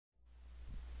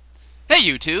Hey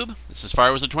YouTube, this is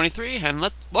FireWizard23,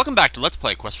 and welcome back to Let's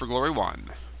Play Quest for Glory 1.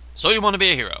 So you want to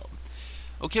be a hero.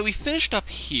 Okay, we finished up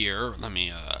here. Let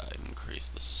me increase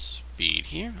the speed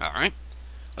here. Alright.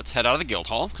 Let's head out of the guild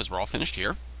hall, because we're all finished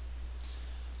here.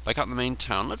 Back out in the main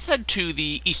town. Let's head to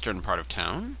the eastern part of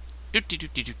town. We're taking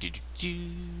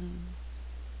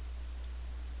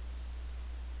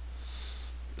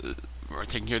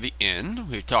care of the inn.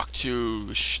 We talked to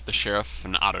the sheriff,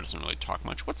 and Otto doesn't really talk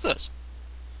much. What's this?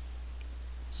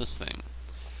 What's this thing?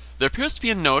 There appears to be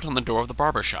a note on the door of the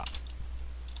barber shop.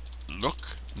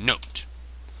 Look, note.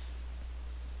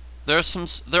 There are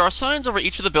signs over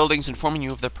each of the buildings informing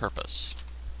you of their purpose.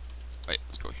 Wait,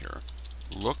 let's go here.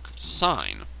 Look,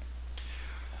 sign.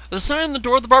 There's a sign on the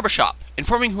door of the barber shop,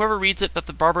 informing whoever reads it that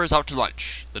the barber is out to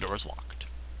lunch. The door is locked.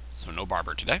 So no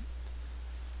barber today.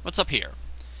 What's up here?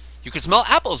 You can smell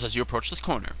apples as you approach this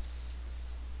corner.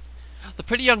 The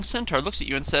pretty young centaur looks at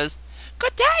you and says,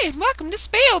 "Good day and welcome to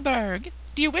Spielberg.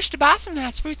 Do you wish to buy some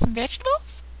nice fruits and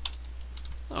vegetables?"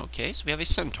 Okay, so we have a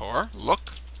centaur.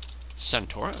 Look.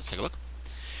 Centaur, let's take a look.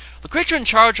 The creature in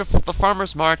charge of the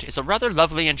farmer's mart is a rather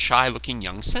lovely and shy-looking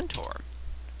young centaur.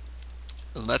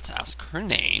 Let's ask her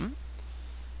name.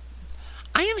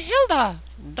 I am Hilda,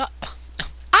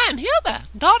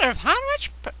 daughter of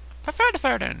Heinrich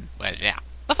Pfefferden. Well, yeah,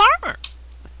 the farmer.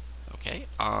 Okay,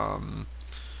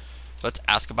 let's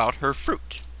ask about her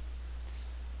fruit.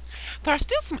 There are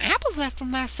still some apples left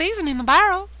from last season in the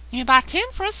barrel. You may buy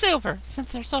 10 for a silver,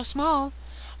 since they're so small.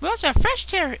 We also have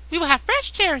we will have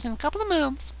fresh cherries in a couple of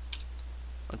months.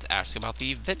 Let's ask about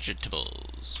the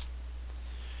vegetables.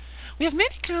 We have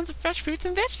many kinds of fresh fruits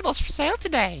and vegetables for sale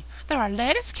today. There are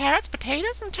lettuce, carrots,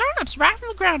 potatoes, and turnips right from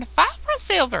the ground at 5 for a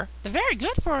silver. They're very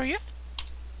good for you.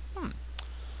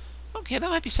 Okay, that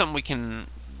might be something we can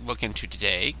look into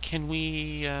today. Can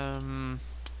we,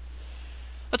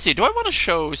 let's see, do I want to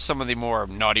show some of the more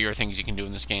naughtier things you can do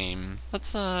in this game?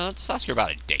 Let's ask her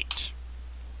about a date.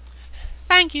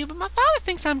 Thank you, but my father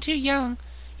thinks I'm too young.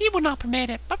 He will not permit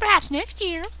it, but perhaps next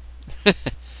year.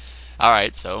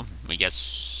 Alright, so we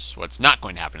guess what's not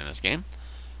going to happen in this game.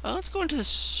 Let's go into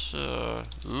this,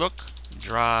 look,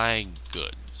 dry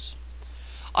goods.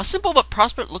 A simple but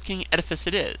prosperous-looking edifice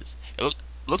it is. It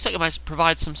looks like it might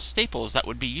provide some staples that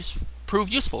would be prove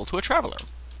useful to a traveler.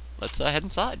 Let's head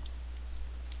inside.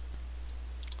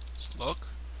 Let's look.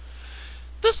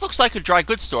 This looks like a dry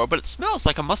goods store, but it smells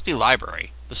like a musty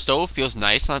library. The stove feels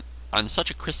nice on such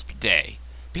a crisp day.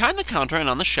 Behind the counter and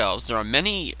on the shelves, there are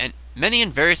many and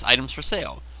various items for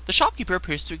sale. The shopkeeper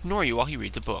appears to ignore you while he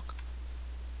reads a book.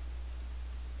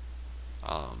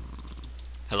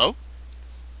 Hello?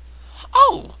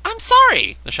 Oh, I'm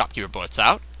sorry, the shopkeeper blurts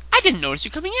out. I didn't notice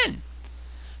you coming in.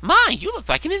 My, you look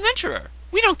like an adventurer.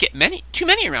 We don't get too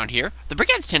many around here. The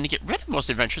brigands tend to get rid of most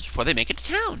adventurers before they make it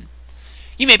to town.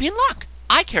 You may be in luck.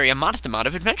 I carry a modest amount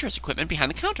of adventurous equipment behind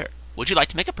the counter. Would you like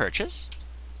to make a purchase?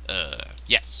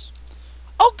 Yes.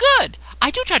 Oh, good!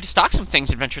 I do try to stock some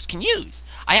things adventurers can use.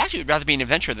 I actually would rather be an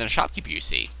adventurer than a shopkeeper, you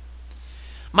see.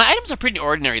 My items are pretty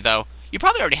ordinary, though. You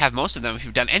probably already have most of them if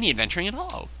you've done any adventuring at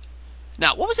all.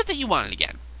 Now, what was it that you wanted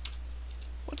again?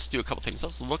 Let's do a couple things.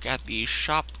 Let's look at the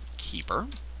shopkeeper.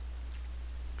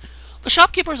 The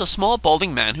shopkeeper is a small,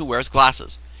 balding man who wears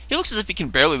glasses. He looks as if he can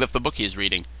barely lift the book he is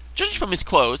reading. Judging from his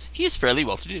clothes, he is fairly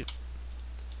well-to-do.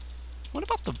 What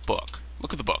about the book?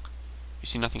 Look at the book. You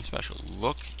see nothing special.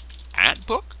 Look at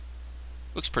book?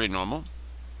 Looks pretty normal.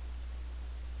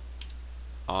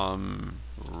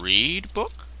 Read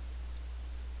book?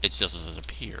 It's just as it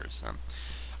appears.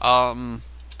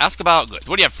 Ask about goods.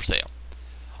 What do you have for sale?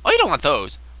 Oh, you don't want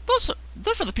those. Those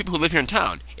are the people who live here in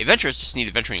town. Adventurers just need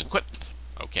adventuring equipment.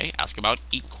 Okay, ask about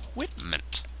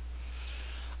equipment.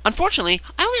 Unfortunately,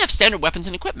 I only have standard weapons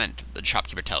and equipment, the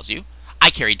shopkeeper tells you. I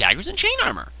carry daggers and chain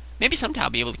armor. Maybe someday I'll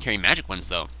be able to carry magic ones,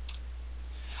 though.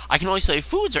 I can only sell you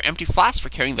foods or empty flasks for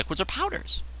carrying liquids or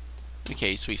powders.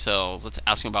 Okay, so he sells. Let's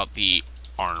ask him about the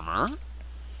armor.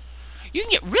 You can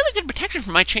get really good protection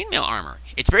from my chainmail armor.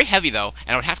 It's very heavy, though,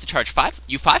 and I would have to charge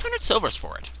 500 silvers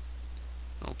for it.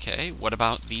 Okay, what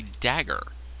about the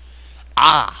dagger?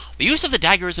 Ah, the use of the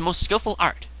dagger is a most skillful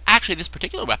art. Actually, this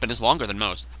particular weapon is longer than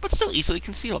most, but still easily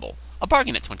concealable. A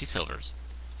bargain at 20 silvers.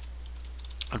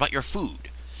 What about your food?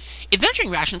 Adventuring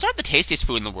rations aren't the tastiest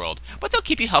food in the world, but they'll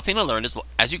keep you healthy and alert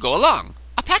as you go along.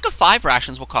 A pack of 5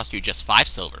 rations will cost you just 5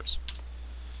 silvers.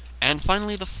 And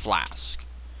finally, the flask.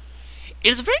 It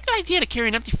is a very good idea to carry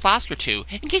an empty flask or two,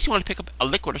 in case you want to pick up a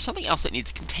liquid or something else that needs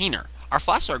a container. Our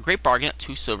flasks are a great bargain at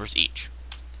 2 silvers each.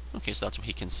 Okay, so that's what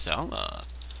he can sell.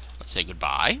 Let's say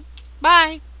goodbye.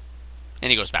 Bye. And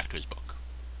he goes back to his book.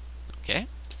 Okay.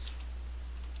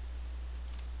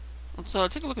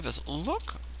 let's take a look at this.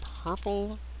 Look,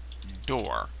 purple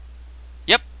door.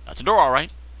 Yep, that's a door, all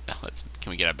right. Now can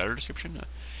we get a better description?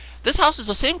 This house is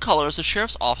the same color as the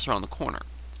sheriff's office around the corner.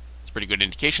 It's a pretty good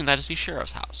indication that is the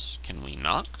sheriff's house. Can we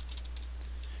knock?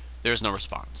 There's no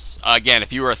response. Again,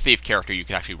 if you were a thief character, you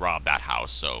could actually rob that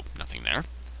house, so nothing there.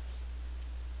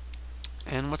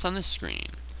 And what's on this screen?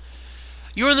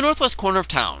 You are in the northwest corner of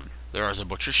town. There is a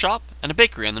butcher shop and a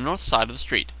bakery on the north side of the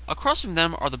street. Across from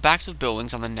them are the backs of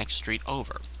buildings on the next street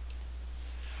over.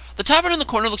 The tavern in the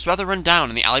corner looks rather run down,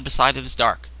 and the alley beside it is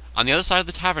dark. On the other side of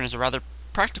the tavern is a rather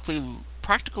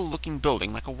practical-looking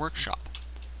building like a workshop.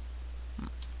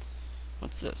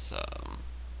 What's this?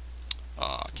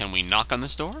 Can we knock on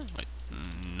this door? Wait,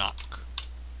 knock.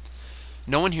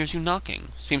 No one hears you knocking.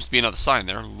 Seems to be another sign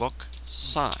there. Look,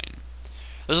 sign.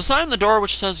 There's a sign on the door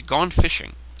which says, "Gone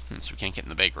fishing." So we can't get in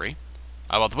the bakery.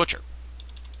 How about the butcher?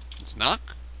 Let's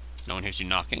knock. No one hears you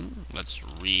knocking. Let's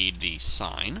read the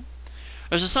sign.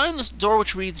 There's a sign on this door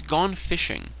which reads, "Gone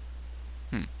fishing."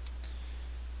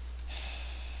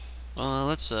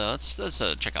 Let's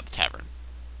check out the tavern.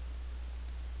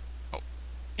 Oh,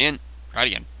 in. Try it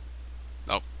again.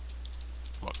 Oh,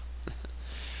 let's look.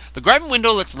 The garden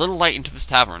window lets little light into this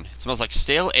tavern. It smells like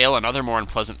stale ale and other more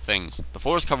unpleasant things. The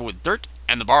floor is covered with dirt,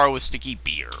 and the bar with sticky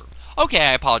beer. Okay,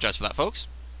 I apologize for that, folks.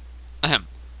 Ahem.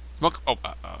 Smoke. Oh,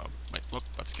 wait, look,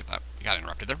 let's get that. I got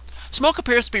interrupted there. Smoke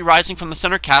appears to be rising from the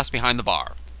center cask behind the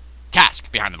bar.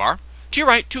 To your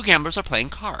right, two gamblers are playing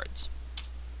cards.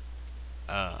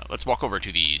 Let's walk over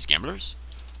to these gamblers.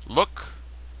 Look.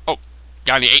 Oh,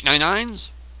 got any 899s?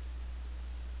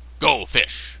 Go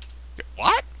fish.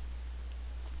 What?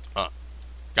 Got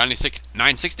any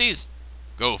 960s?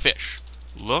 Go fish.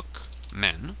 Look,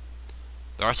 men.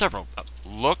 There are several.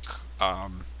 Look,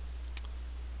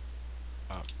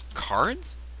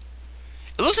 cards?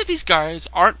 It looks like these guys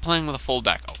aren't playing with a full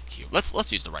deck. Oh, cute.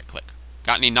 Let's use the right click.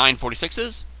 Got any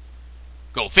 946s?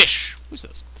 Go fish. Who's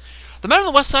this? The man on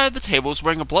the west side of the table is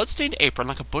wearing a blood-stained apron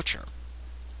like a butcher.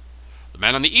 The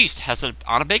man on the east has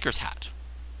on a baker's hat.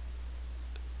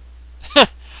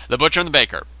 The butcher and the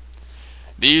baker.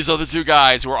 These are the two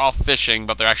guys who are off fishing,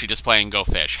 but they're actually just playing Go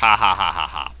Fish. Ha ha ha ha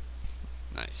ha.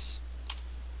 Nice.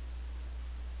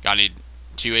 Got any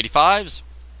 285s?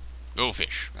 Go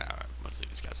fish. Let's leave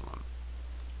these guys alone.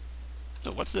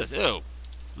 Oh, what's this? Ew.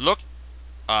 Look.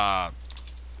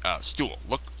 Stool.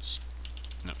 Look.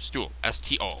 No, stool.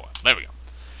 S-T-O. There we go.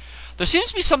 There seems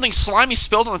to be something slimy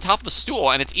spilled on the top of the stool,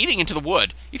 and it's eating into the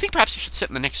wood. You think perhaps you should sit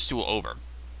in the next stool over.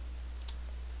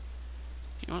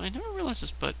 You know, I never realized this,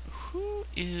 but who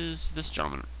is this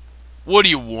gentleman? What do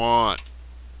you want?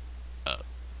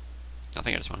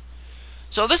 Nothing, I just want.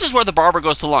 So this is where the barber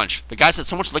goes to lunch. The guy said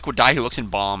so much liquid dye he looks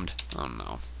embalmed. Oh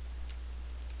no.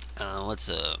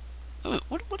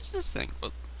 What is this thing?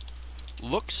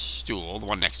 Look stool, the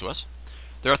one next to us.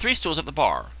 There are 3 stools at the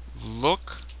bar.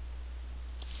 Look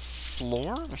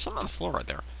floor? There's something on the floor right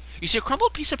there. You see a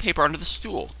crumpled piece of paper under the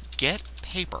stool. Get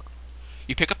paper.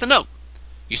 You pick up the note.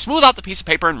 You smooth out the piece of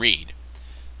paper and read.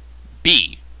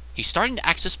 B. He's starting to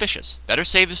act suspicious. Better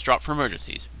save this drop for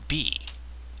emergencies. B.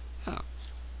 Huh.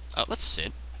 Let's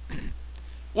sit.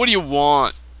 What do you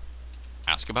want?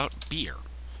 Ask about beer.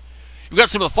 We've got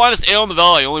some of the finest ale in the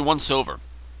valley, only 1 silver.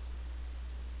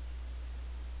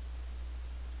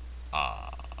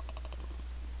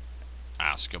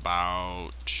 Ask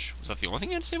about... Was that the only thing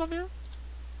you had to say about beer?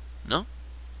 No?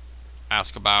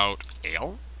 Ask about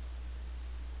ale?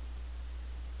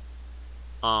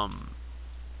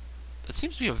 That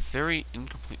seems to be a very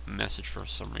incomplete message for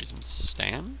some reason.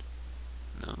 Stand?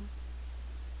 No?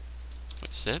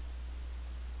 Wait, sit?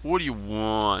 What do you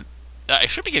want? I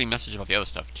should be getting messages about the other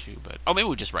stuff too, but... Oh, maybe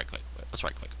we just right-click. Let's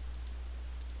right-click.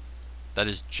 That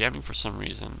is jamming for some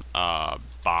reason.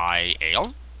 Buy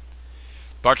ale?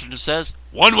 Bartender says,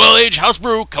 1 well-aged house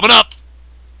brew coming up!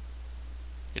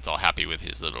 It's all happy with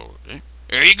his little...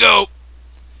 There you go!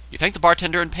 You thank the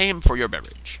bartender and pay him for your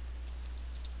beverage.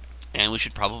 And we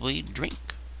should probably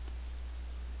drink.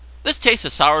 This tastes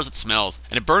as sour as it smells,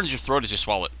 and it burns your throat as you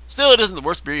swallow it. Still, it isn't the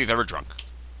worst beer you've ever drunk.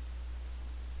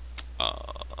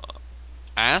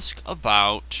 Ask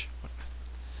about...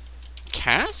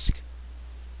 Cask?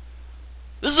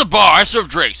 This is a bar. I serve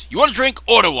drinks. You want a drink?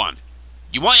 Order one.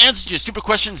 You want answers to your stupid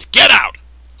questions? Get out!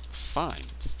 Fine,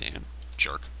 Stan.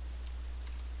 Jerk.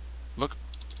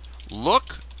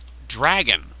 Look,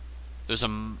 dragon. There's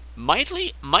a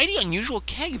mighty unusual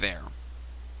keg there.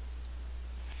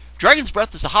 Dragon's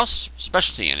Breath is a house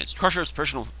specialty, and it's Crusher's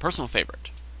personal favorite.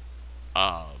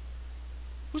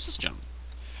 Who's this gentleman?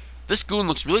 This goon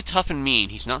looks really tough and mean.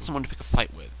 He's not someone to pick a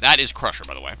fight with. That is Crusher,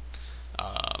 by the way.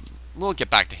 we'll get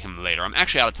back to him later. I'm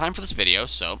actually out of time for this video,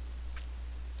 so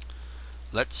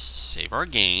let's save our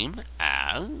game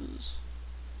as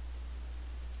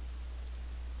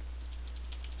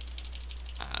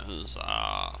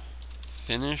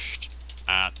finished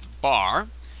at bar.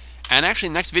 And actually,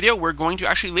 next video, we're going to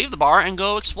actually leave the bar and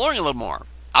go exploring a little more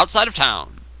outside of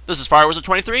town. This is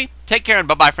FireWizard23. Take care and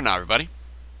bye-bye for now, everybody.